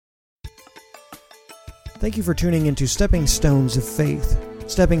Thank you for tuning into Stepping Stones of Faith.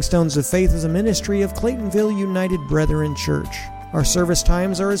 Stepping Stones of Faith is a ministry of Claytonville United Brethren Church. Our service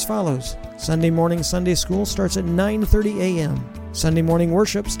times are as follows. Sunday morning Sunday school starts at 9:30 a.m. Sunday morning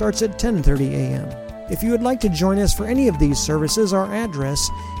worship starts at 10:30 a.m. If you would like to join us for any of these services, our address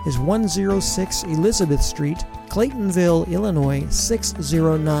is 106 Elizabeth Street, Claytonville, Illinois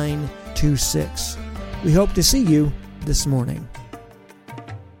 60926. We hope to see you this morning.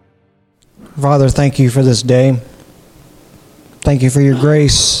 Father, thank you for this day. Thank you for your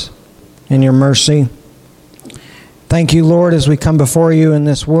grace and your mercy. Thank you, Lord, as we come before you in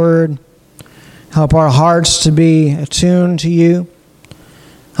this word. Help our hearts to be attuned to you.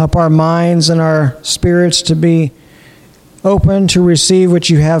 Help our minds and our spirits to be open to receive what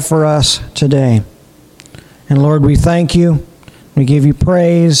you have for us today. And Lord, we thank you. We give you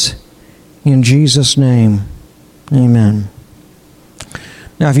praise in Jesus' name. Amen.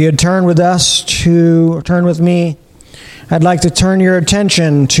 Now, if you'd turn with me, I'd like to turn your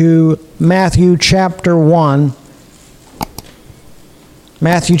attention to Matthew chapter 1.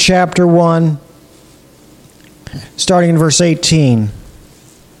 Matthew chapter 1, starting in verse 18.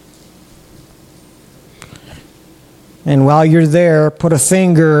 And while you're there, put a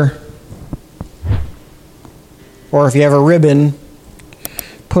finger, or if you have a ribbon,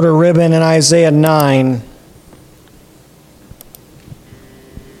 put a ribbon in Isaiah 9.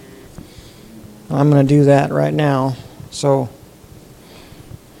 I'm going to do that right now. So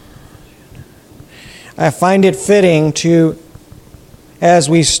I find it fitting to, as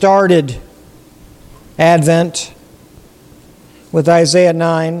we started Advent with Isaiah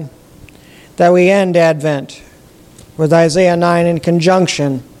 9, that we end Advent with Isaiah 9 in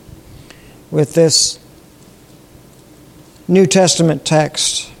conjunction with this New Testament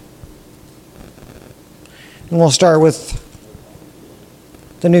text. And we'll start with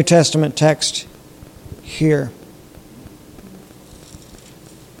the New Testament text here.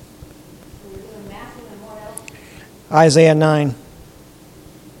 Isaiah 9.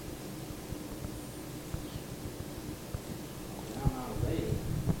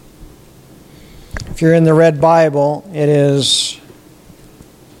 If you're in the Red Bible, it is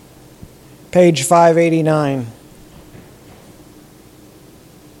page 589.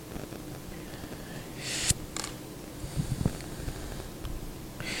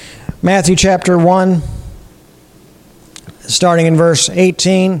 Matthew chapter 1, starting in verse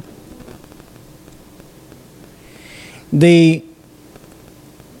 18. The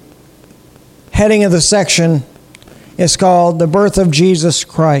heading of the section is called The Birth of Jesus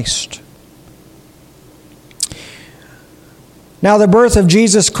Christ. Now the birth of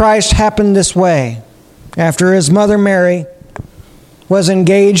Jesus Christ happened this way. After his mother Mary was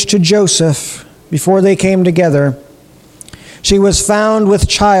engaged to Joseph, before they came together, she was found with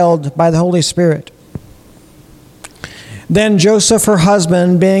child by the Holy Spirit. Then Joseph, her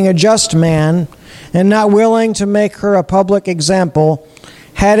husband, being a just man, and not willing to make her a public example,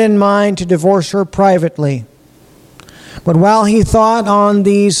 had in mind to divorce her privately. But while he thought on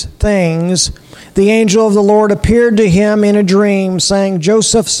these things, the angel of the Lord appeared to him in a dream, saying,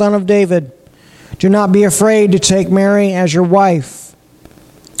 Joseph, son of David, do not be afraid to take Mary as your wife,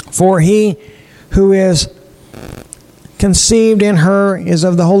 for he who is conceived in her is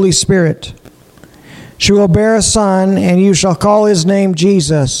of the Holy Spirit. She will bear a son, and you shall call his name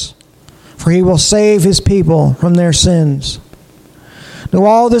Jesus, for he will save his people from their sins. Now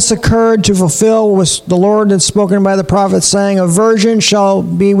all this occurred to fulfill what the Lord had spoken by the prophet, saying, a virgin shall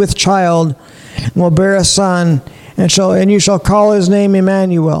be with child, and will bear a son, and you shall call his name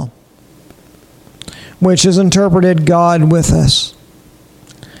Emmanuel, which is interpreted God with us.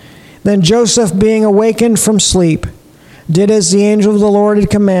 Then Joseph, being awakened from sleep, did as the angel of the Lord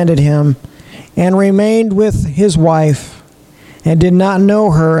had commanded him, and remained with his wife, and did not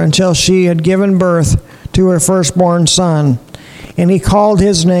know her until she had given birth to her firstborn son. And he called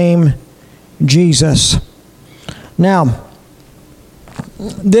his name Jesus. Now,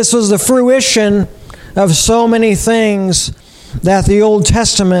 this was the fruition of so many things that the Old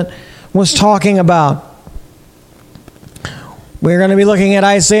Testament was talking about. We're going to be looking at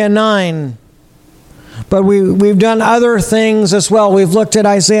Isaiah 9. But we've done other things as well. We've looked at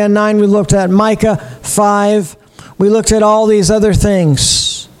Isaiah 9. We looked at Micah 5. We looked at all these other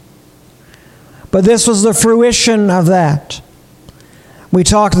things. But this was the fruition of that. We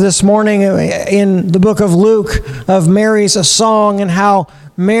talked this morning in the book of Luke of Mary's song and how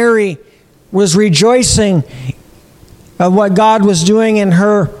Mary was rejoicing of what God was doing in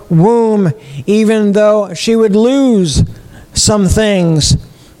her womb, even though she would lose some things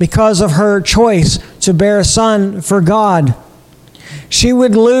because of her choice to bear a son for God. She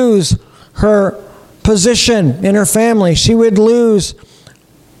would lose her position in her family. She would lose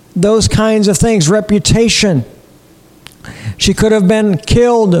those kinds of things, reputation. She could have been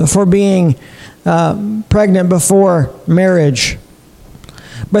killed for being pregnant before marriage.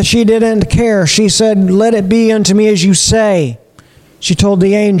 But she didn't care. She said, "Let it be unto me as you say," she told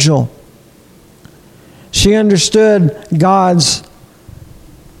the angel. She understood God's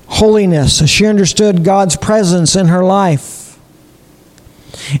holiness. She understood God's presence in her life.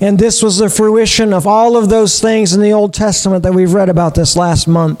 And this was the fruition of all of those things in the Old Testament that we've read about this last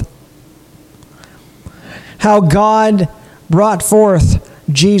month. How God brought forth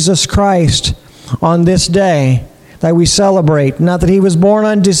Jesus Christ on this day that we celebrate. Not that he was born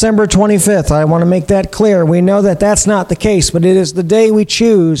on December 25th. I want to make that clear. We know that that's not the case, but it is the day we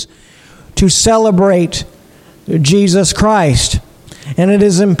choose to celebrate Jesus Christ. And it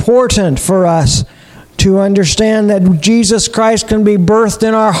is important for us to understand that Jesus Christ can be birthed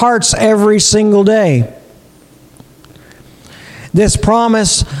in our hearts every single day. This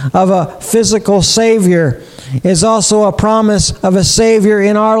promise of a physical Savior is also a promise of a Savior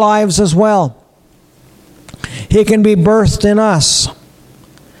in our lives as well. He can be birthed in us.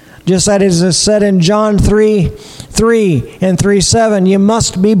 Just as it is said in John 3:3 and 3:7, you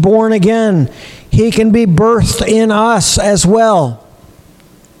must be born again. He can be birthed in us as well.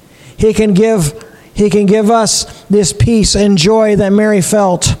 He can give us this peace and joy that Mary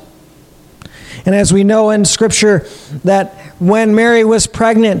felt. And as we know in Scripture that when Mary was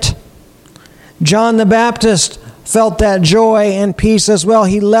pregnant, John the Baptist felt that joy and peace as well.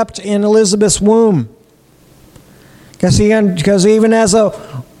 He leapt in Elizabeth's womb. Because even as an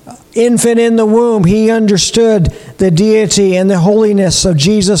infant in the womb, he understood the deity and the holiness of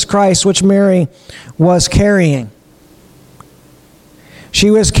Jesus Christ, which Mary was carrying. She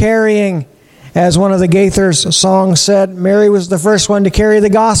was carrying, as one of the Gaithers songs said, Mary was the first one to carry the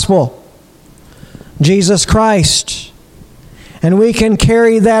gospel, Jesus Christ. And we can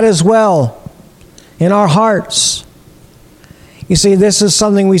carry that as well in our hearts. You see, this is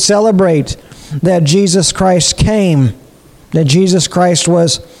something we celebrate, that Jesus Christ came, that Jesus Christ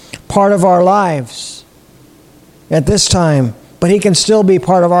was part of our lives at this time, but he can still be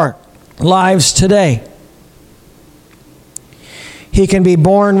part of our lives today. He can be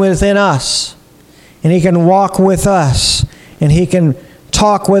born within us, and he can walk with us, and he can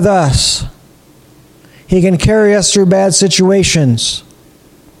talk with us. He can carry us through bad situations.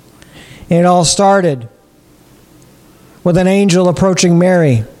 And it all started with an angel approaching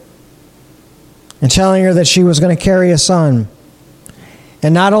Mary and telling her that she was going to carry a son.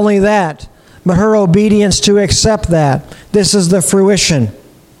 And not only that, but her obedience to accept that. This is the fruition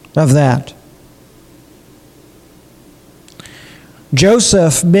of that.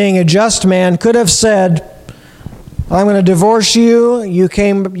 Joseph, being a just man, could have said, "I'm going to divorce you. You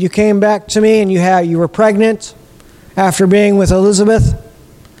came back to me and you were pregnant after being with Elizabeth.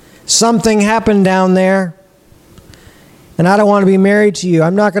 Something happened down there, and I don't want to be married to you.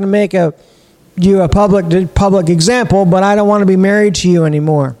 I'm not going to make you a public example, but I don't want to be married to you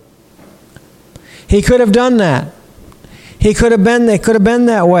anymore." He could have done that. It could have been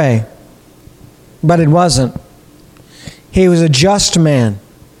that way, but it wasn't. He was a just man.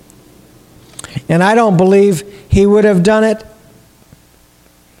 And I don't believe he would have done it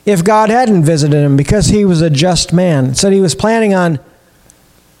if God hadn't visited him, because he was a just man. Said he was planning on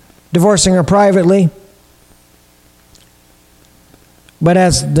divorcing her privately. But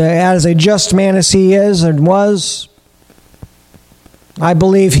as a just man as he is and was, I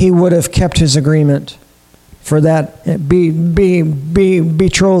believe he would have kept his agreement for that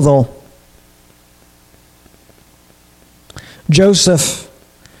betrothal. Joseph,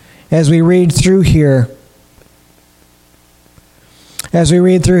 as we read through here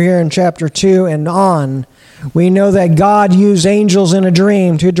in chapter 2 and on, we know that God used angels in a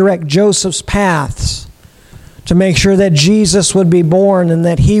dream to direct Joseph's paths to make sure that Jesus would be born and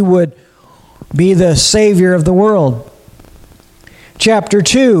that he would be the Savior of the world. Chapter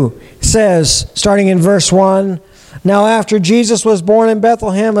 2 says, starting in verse 1, "Now after Jesus was born in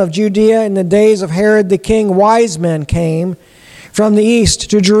Bethlehem of Judea in the days of Herod the king, wise men came from the east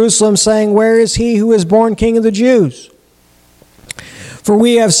to Jerusalem, saying, 'Where is he who is born King of the Jews? For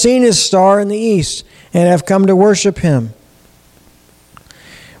we have seen his star in the east and have come to worship him.'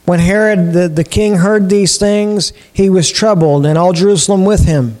 When Herod the king heard these things, he was troubled, and all Jerusalem with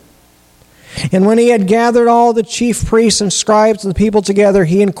him. And when he had gathered all the chief priests and scribes and the people together,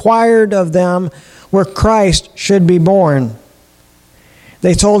 he inquired of them where Christ should be born.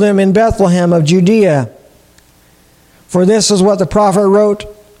 They told him, 'In Bethlehem of Judea. For this is what the prophet wrote,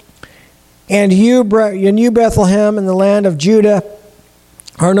 And you, Bethlehem, in the land of Judah,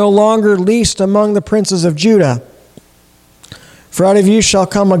 are no longer least among the princes of Judah. For out of you shall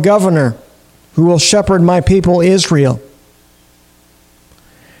come a governor who will shepherd my people Israel.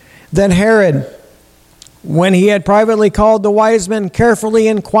 Then Herod, when he had privately called the wise men, carefully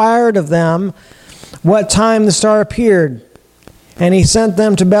inquired of them what time the star appeared. And he sent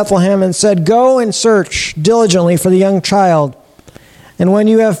them to Bethlehem and said, Go and search diligently for the young child. And when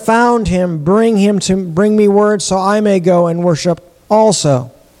you have found him, bring me word so I may go and worship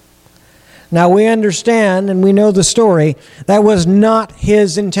also. Now we understand and we know the story. That was not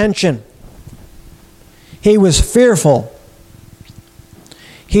his intention. He was fearful.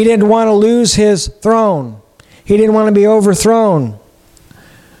 He didn't want to lose his throne. He didn't want to be overthrown.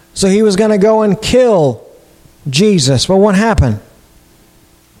 So he was going to go and kill Jesus. But what happened?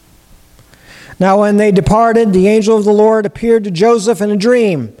 Now when they departed, the angel of the Lord appeared to Joseph in a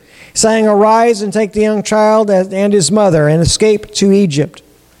dream, saying, Arise and take the young child and his mother and escape to Egypt,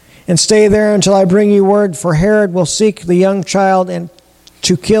 and stay there until I bring you word, for Herod will seek the young child and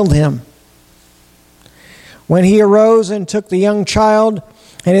to kill him. When he arose and took the young child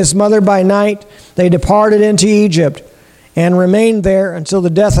and his mother by night, they departed into Egypt and remained there until the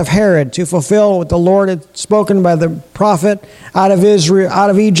death of Herod, to fulfill what the Lord had spoken by the prophet, out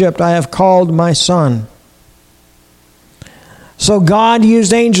of Egypt I have called my son. So God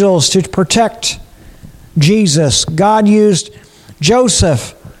used angels to protect Jesus. God used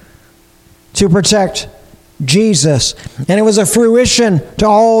Joseph to protect Jesus. And it was a fruition to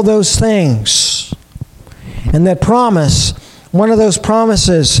all those things. And that promise, one of those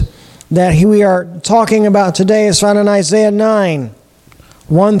promises that we are talking about today, is found in Isaiah 9,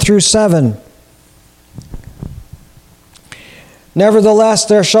 1 through 7. Nevertheless,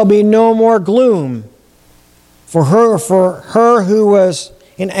 there shall be no more gloom for her who was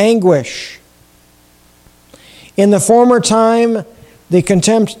in anguish. In the former time, he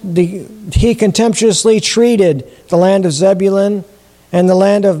contemptuously treated the land of Zebulun and the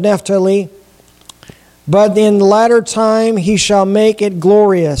land of Naphtali, but in the latter time he shall make it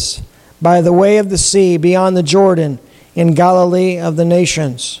glorious by the way of the sea beyond the Jordan, in Galilee of the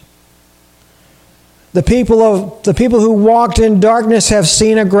nations. The people who walked in darkness have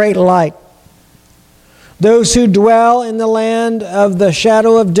seen a great light. Those who dwell in the land of the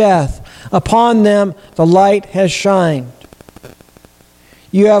shadow of death, upon them the light has shined.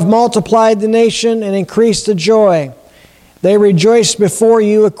 You have multiplied the nation and increased the joy. They rejoice before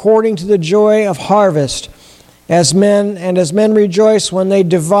you according to the joy of harvest, as men rejoice when they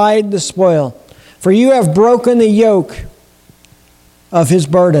divide the spoil. For you have broken the yoke of his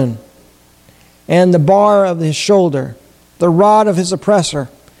burden, and the bar of his shoulder, the rod of his oppressor,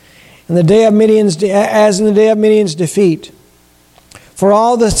 in the day of as in the day of Midian's defeat. For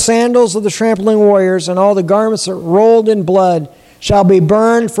all the sandals of the trampling warriors and all the garments that rolled in blood shall be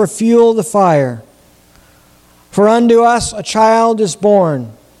burned for fuel of the fire. For unto us a child is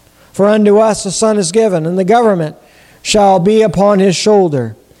born, for unto us a son is given, and the government shall be upon his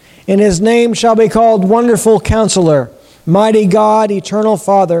shoulder. And his name shall be called Wonderful Counselor, Mighty God, Eternal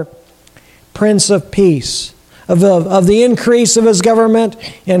Father, Prince of Peace. Of the increase of his government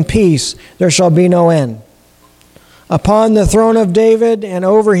and peace there shall be no end. Upon the throne of David and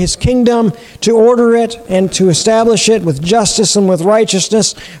over his kingdom, to order it and to establish it with justice and with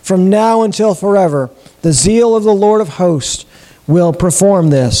righteousness from now until forever. The zeal of the Lord of hosts will perform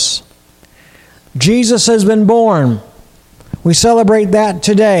this. Jesus has been born. We celebrate that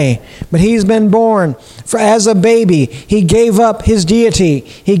today. But he's been born as a baby. He gave up his deity.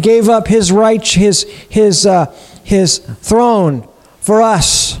 He gave up his right, his throne for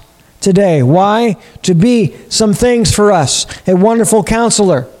us today. Why? To be some things for us. A wonderful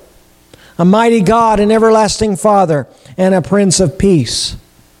counselor, a mighty God, an everlasting Father, and a Prince of Peace.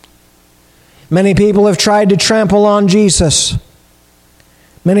 Many people have tried to trample on Jesus.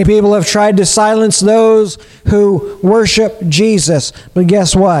 Many people have tried to silence those who worship Jesus. But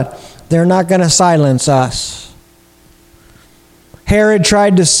guess what? They're not going to silence us. Herod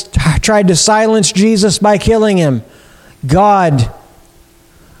tried to silence Jesus by killing him. God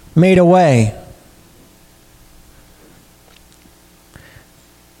made a way.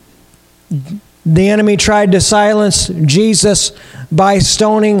 The enemy tried to silence Jesus by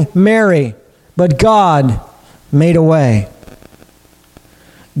stoning Mary. But God made a way.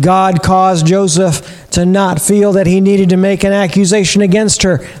 God caused Joseph to not feel that he needed to make an accusation against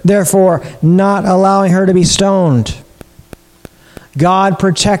her, therefore not allowing her to be stoned. God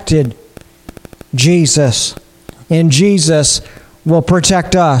protected Jesus, and Jesus will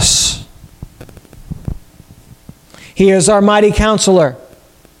protect us. He is our mighty counselor.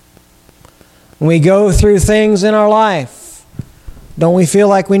 When we go through things in our life, Don't we feel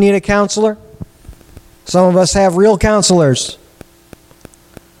like we need a counselor? Some of us have real counselors.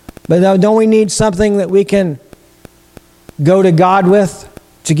 But don't we need something that we can go to God with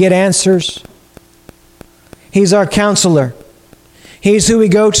to get answers? He's our counselor. He's who we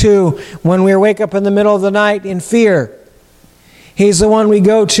go to when we wake up in the middle of the night in fear. He's the one we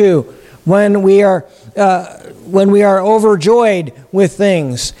go to when we are overjoyed with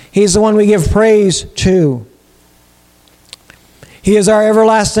things. He's the one we give praise to. He is our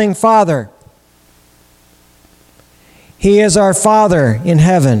everlasting Father. He is our Father in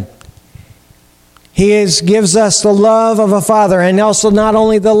heaven. He gives us the love of a father, and also not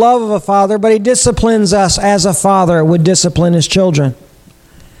only the love of a father, but He disciplines us as a father would discipline his children.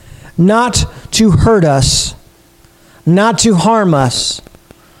 Not to hurt us, not to harm us,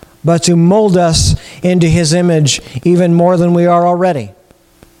 but to mold us into His image even more than we are already.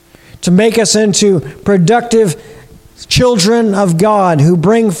 To make us into productive children of God who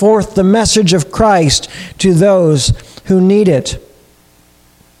bring forth the message of Christ to those who need it.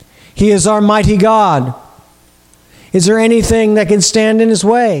 He is our mighty God. Is there anything that can stand in His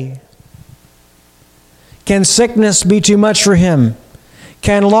way? Can sickness be too much for Him?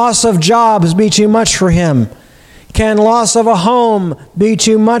 Can loss of jobs be too much for Him? Can loss of a home be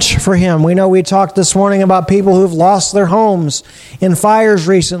too much for Him? We know we talked this morning about people who've lost their homes in fires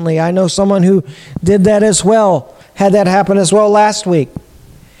recently. I know someone who did that as well, had that happen as well last week.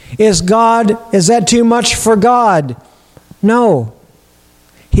 Is that too much for God? No.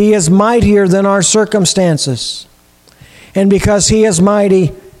 He is mightier than our circumstances. And because He is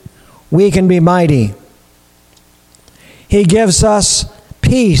mighty, we can be mighty. He gives us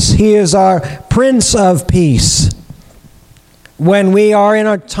peace. He is our Prince of Peace. When we are in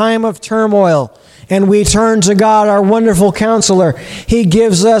a time of turmoil and we turn to God, our wonderful counselor, He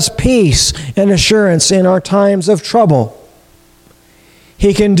gives us peace and assurance in our times of trouble.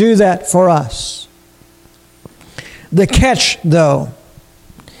 He can do that for us. The catch, though,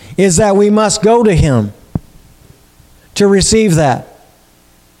 is that we must go to Him to receive that.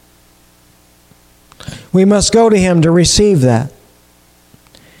 We must go to Him to receive that.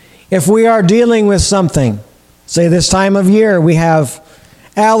 If we are dealing with something, say this time of year we have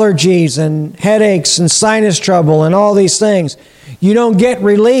allergies and headaches and sinus trouble and all these things, you don't get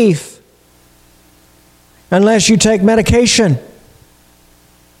relief unless you take medication.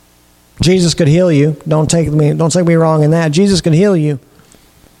 Jesus could heal you. Don't take me wrong in that. Jesus could heal you.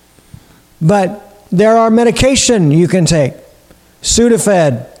 But there are medication you can take.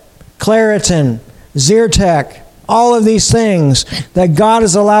 Sudafed, Claritin, Zyrtec, all of these things that God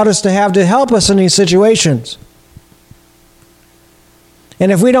has allowed us to have to help us in these situations.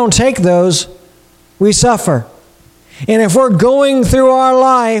 And if we don't take those, we suffer. And if we're going through our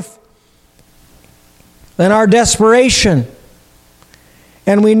life in our desperation,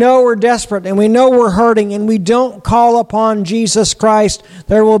 and we know we're desperate, and we know we're hurting, and we don't call upon Jesus Christ,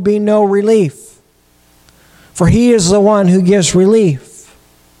 there will be no relief. For He is the one who gives relief.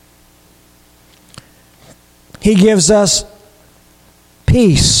 He gives us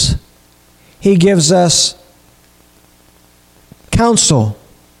peace. He gives us counsel.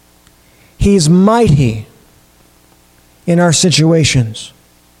 He's mighty in our situations.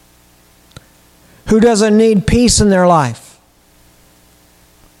 Who doesn't need peace in their life?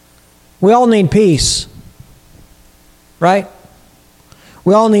 We all need peace, right?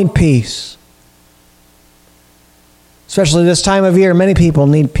 We all need peace. Especially this time of year, many people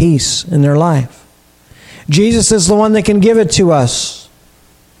need peace in their life. Jesus is the one that can give it to us.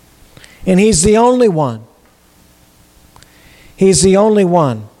 And He's the only one. He's the only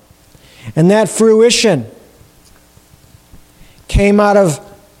one. And that fruition came out of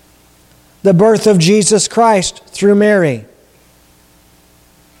the birth of Jesus Christ through Mary.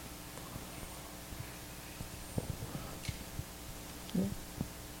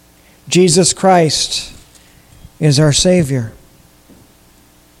 Jesus Christ is our Savior.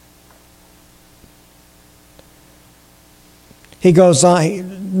 He goes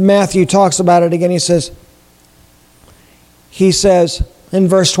on, Matthew talks about it again. He says in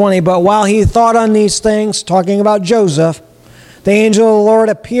verse 20, but while he thought on these things, talking about Joseph, the angel of the Lord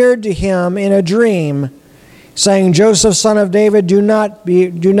appeared to him in a dream, saying, Joseph, son of David, do not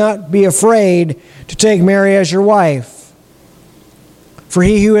be afraid to take Mary as your wife. For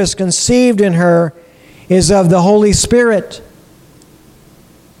he who is conceived in her is of the Holy Spirit.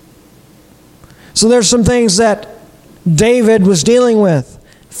 So there's some things that David was dealing with.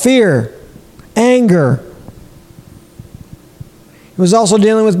 Fear, anger. He was also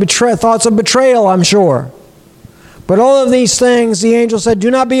dealing with thoughts of betrayal, I'm sure. But all of these things, the angel said, do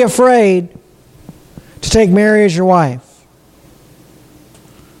not be afraid to take Mary as your wife.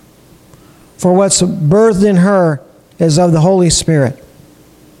 For what's birthed in her is of the Holy Spirit.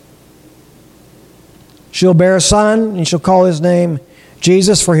 She'll bear a son, and she'll call his name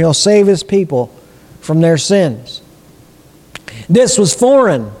Jesus, for he'll save his people from their sins. This was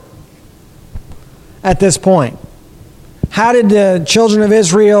foreign at this point. How did the children of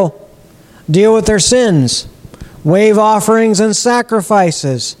Israel deal with their sins? Wave offerings and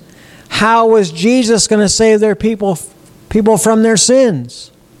sacrifices. How was Jesus going to save their people from their sins?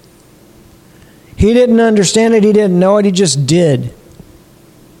 He didn't understand it. He didn't know it. He just did.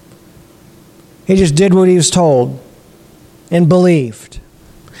 He just did what he was told and believed.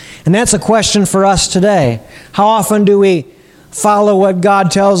 And that's a question for us today. How often do we follow what God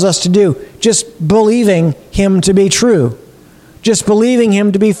tells us to do? Just believing him to be true. Just believing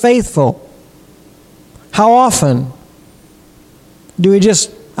him to be faithful. How often do we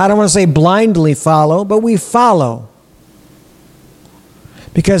just, I don't want to say blindly follow, but we follow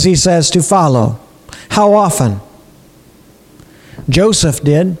because he says to follow? How often? Joseph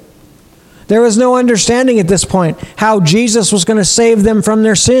did. There was no understanding at this point how Jesus was going to save them from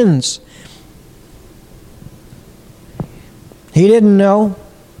their sins. He didn't know.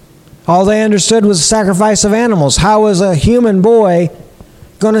 All they understood was the sacrifice of animals. How was a human boy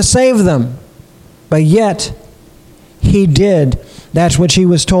going to save them? But yet, he did that which he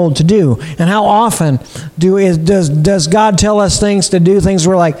was told to do. And how often does God tell us things to do, things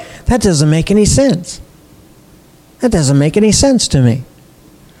we're like, that doesn't make any sense. That doesn't make any sense to me.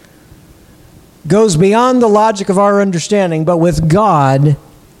 Goes beyond the logic of our understanding, but with God,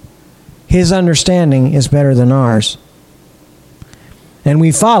 his understanding is better than ours. And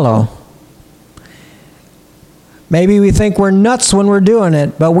we follow. Maybe we think we're nuts when we're doing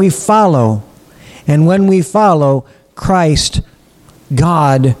it, but we follow. And when we follow Christ,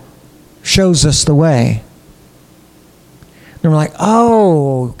 God shows us the way. And we're like,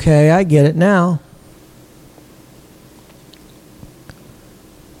 oh, okay, I get it now.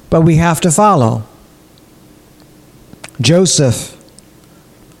 But we have to follow. Joseph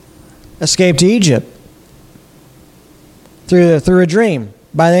escaped Egypt through a dream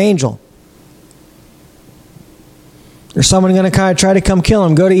by the angel. There's someone going to kind of try to come kill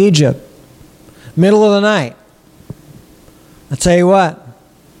him. Go to Egypt. Middle of the night. I tell you what,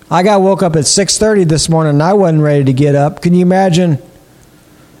 I got woke up at 6:30 this morning and I wasn't ready to get up. Can you imagine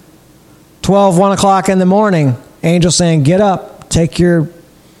 1 o'clock in the morning, angel saying, get up, take your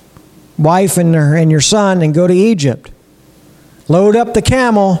wife and your son and go to Egypt. Load up the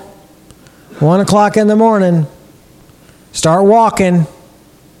camel, 1 o'clock in the morning, start walking.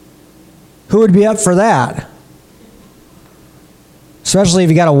 Who would be up for that? Especially if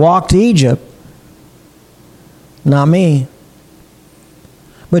you got to walk to Egypt. Not me.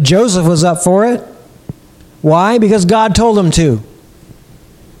 But Joseph was up for it. Why? Because God told him to.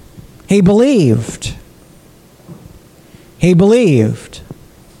 He believed. He believed.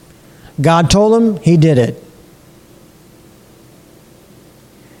 God told him, he did it.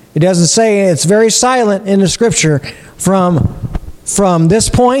 It doesn't say, it's very silent in the scripture from this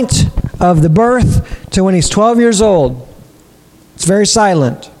point of the birth to when he's 12 years old. It's very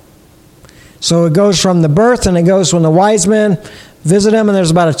silent. So it goes from the birth and it goes when the wise men visit him, and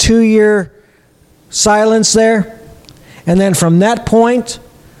there's about a 2-year silence there. And then from that point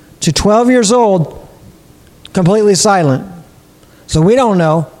to 12 years old, completely silent. So we don't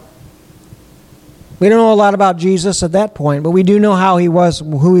know. We don't know a lot about Jesus at that point, but we do know who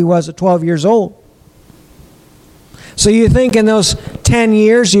he was at 12 years old. So you think in those 10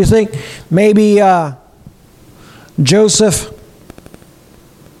 years, you think maybe Joseph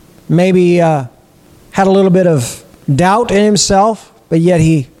had a little bit of doubt in himself, but yet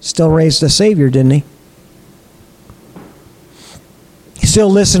he still raised a Savior, didn't he? He still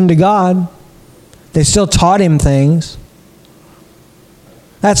listened to God. They still taught him things.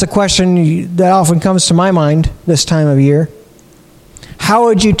 That's a question that often comes to my mind this time of year. How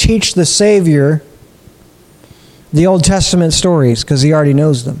would you teach the Savior the Old Testament stories? Because he already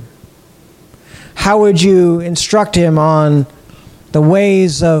knows them. How would you instruct him on the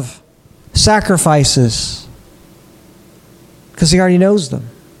ways of sacrifices? Because he already knows them.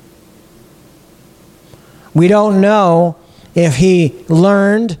 We don't know if he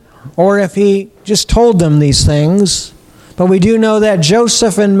learned or if he just told them these things. But we do know that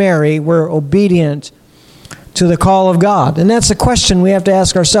Joseph and Mary were obedient to the call of God. And that's a question we have to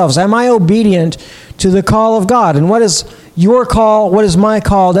ask ourselves. Am I obedient to the call of God? And what is your call? What is my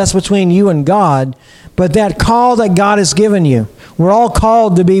call? That's between you and God. But that call that God has given you, we're all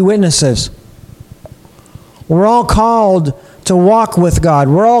called to be witnesses. We're all called to walk with God.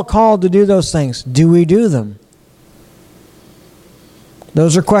 We're all called to do those things. Do we do them?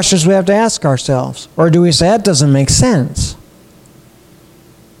 Those are questions we have to ask ourselves. Or do we say, that doesn't make sense?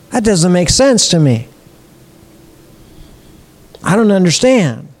 That doesn't make sense to me. I don't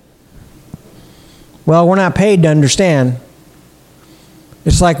understand. Well, we're not paid to understand.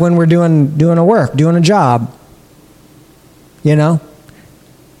 It's like when we're doing a job. You know?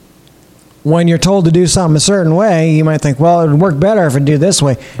 When you're told to do something a certain way, you might think, well, it would work better if I do it this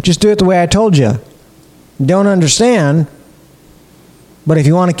way. Just do it the way I told you. Don't understand. But if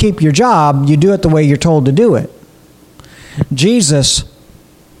you want to keep your job, you do it the way you're told to do it. Jesus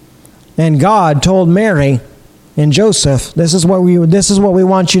and God told Mary and Joseph, this is what we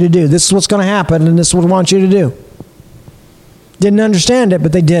want you to do. This is what's going to happen, and this is what we want you to do. Didn't understand it,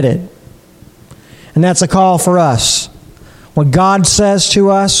 but they did it. And that's a call for us. What God says to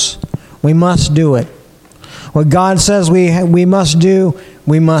us, we must do it. What God says we must do,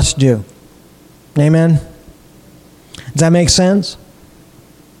 we must do. Amen? Does that make sense?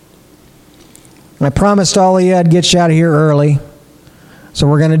 I promised all of you I'd get you out of here early. So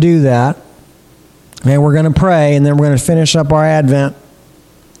we're going to do that. And we're going to pray, and then we're going to finish up our Advent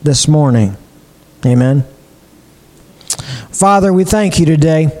this morning. Amen. Father, we thank you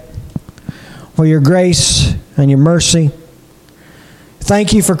today for your grace and your mercy.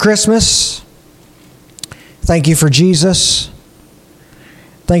 Thank you for Christmas. Thank you for Jesus.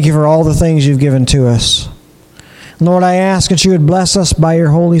 Thank you for all the things you've given to us. Lord, I ask that you would bless us by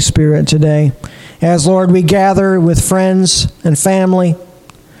your Holy Spirit today. As, Lord, we gather with friends and family,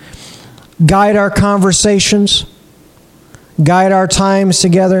 guide our conversations, guide our times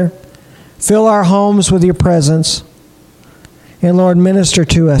together, fill our homes with your presence, and, Lord, minister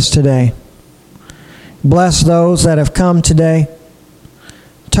to us today. Bless those that have come today.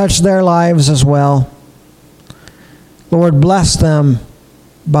 Touch their lives as well. Lord, bless them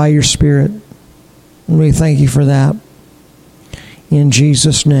by your Spirit. And we thank you for that. In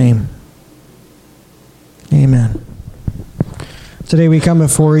Jesus' name. Amen. Today we come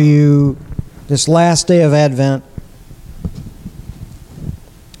before you this last day of Advent,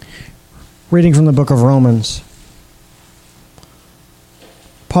 reading from the book of Romans.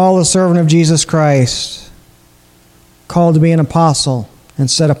 Paul, a servant of Jesus Christ, called to be an apostle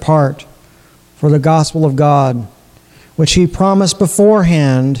and set apart for the gospel of God, which he promised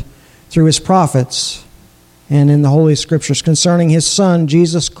beforehand through his prophets and in the Holy Scriptures concerning his Son,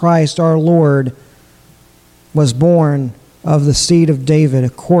 Jesus Christ our Lord, was born of the seed of David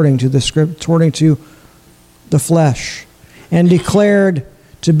according to the flesh, and declared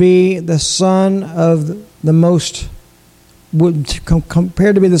to be the Son of the Most,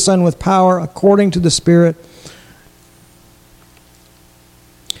 compared to be the Son with power according to the Spirit,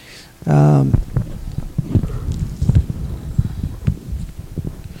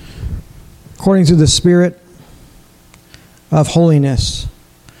 according to the Spirit of holiness,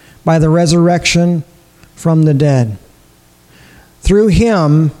 by the resurrection from the dead. Through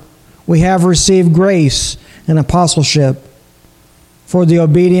him we have received grace and apostleship for the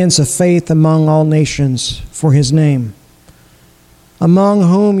obedience of faith among all nations for his name, among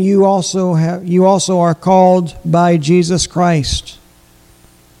whom you also are called by Jesus Christ.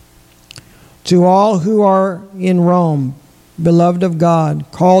 To all who are in Rome, beloved of God,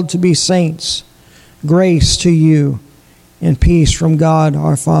 called to be saints, grace to you and peace from God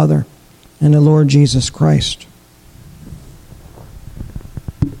our Father and the Lord Jesus Christ.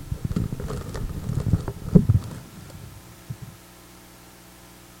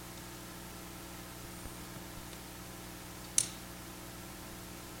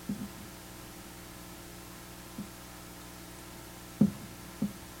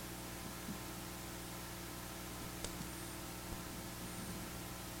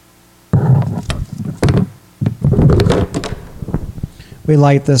 We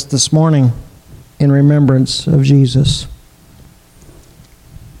light this morning in remembrance of Jesus,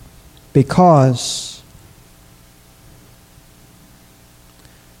 because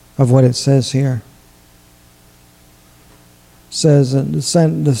of what it says here. It says,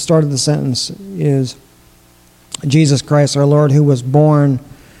 the start of the sentence is, Jesus Christ our Lord, who was born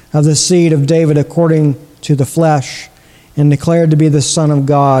of the seed of David according to the flesh, and declared to be the Son of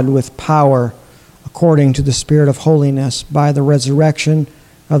God with power according to the Spirit of holiness, by the resurrection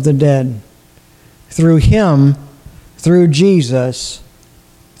of the dead. Through him, through Jesus,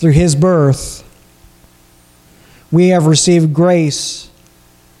 through his birth, we have received grace.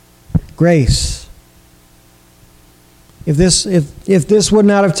 Grace. If this would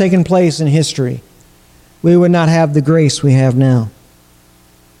not have taken place in history, we would not have the grace we have now.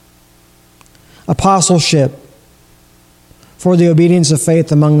 Apostleship for the obedience of faith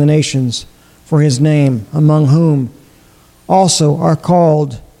among the nations for his name, among whom also are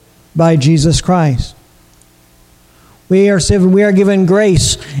called by Jesus Christ. We are given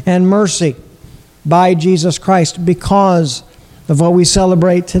grace and mercy by Jesus Christ because of what we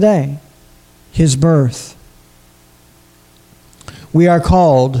celebrate today, His birth. We are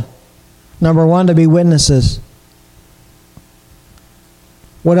called, number one, to be witnesses.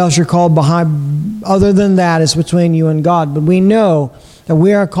 What else you're called behind, other than that, is between you and God. But we know that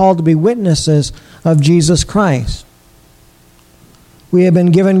we are called to be witnesses of Jesus Christ. We have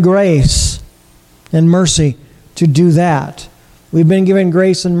been given grace and mercy to do that. We've been given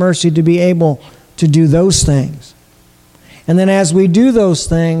grace and mercy to be able to do those things. And then as we do those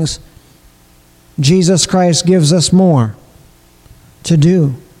things, Jesus Christ gives us more to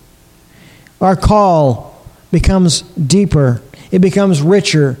do. Our call becomes deeper. It becomes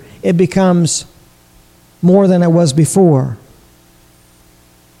richer. It becomes more than it was before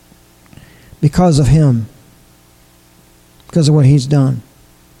because of Him, because of what He's done.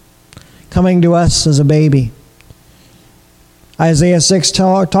 Coming to us as a baby. Isaiah 6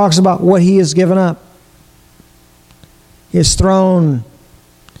 talks about what He has given up. His throne,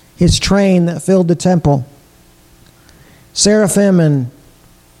 His train that filled the temple, seraphim and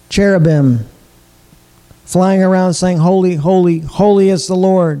cherubim flying around saying, "Holy, holy, holy is the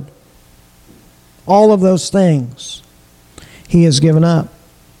Lord." All of those things He has given up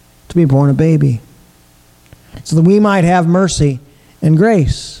to be born a baby, so that we might have mercy and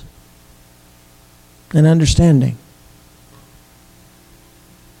grace and understanding.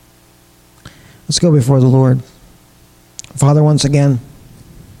 Let's go before the Lord. Father, once again,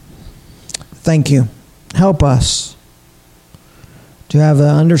 thank You. Help us to have an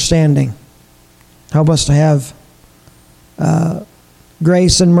understanding. Help us to have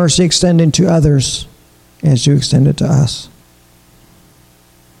grace and mercy extended to others as You extend it to us.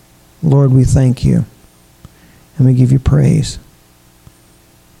 Lord, we thank You and we give You praise.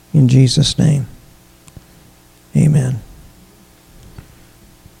 In Jesus' name, amen.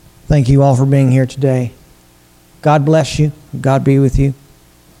 Thank you all for being here today. God bless you. God be with you.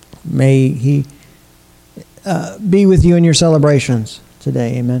 May He be with you in your celebrations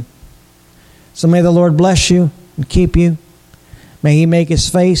today. Amen. So may the Lord bless you and keep you. May He make His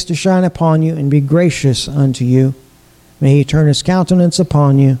face to shine upon you and be gracious unto you. May He turn His countenance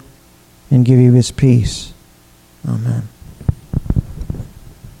upon you and give you His peace. Amen.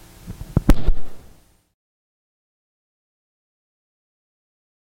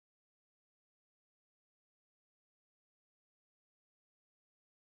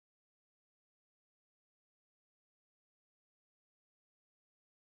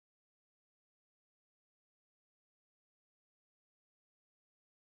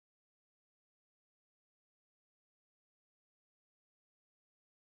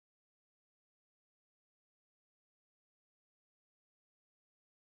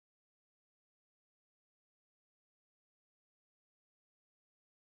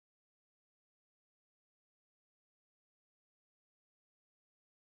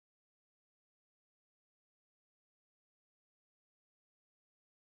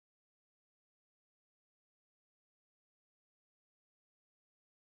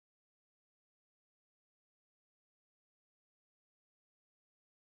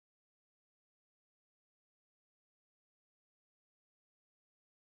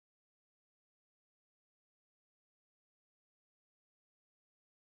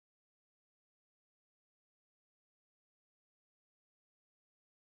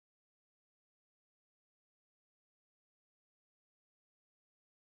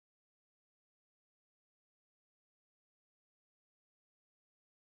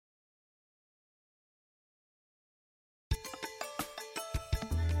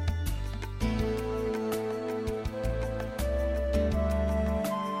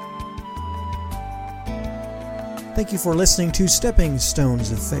 Thank you for listening to Stepping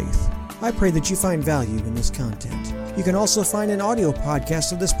Stones of Faith. I pray that you find value in this content. You can also find an audio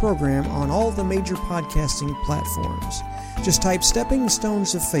podcast of this program on all the major podcasting platforms. Just type Stepping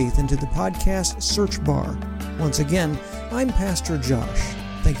Stones of Faith into the podcast search bar. Once again, I'm Pastor Josh.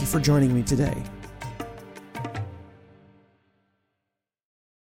 Thank you for joining me today.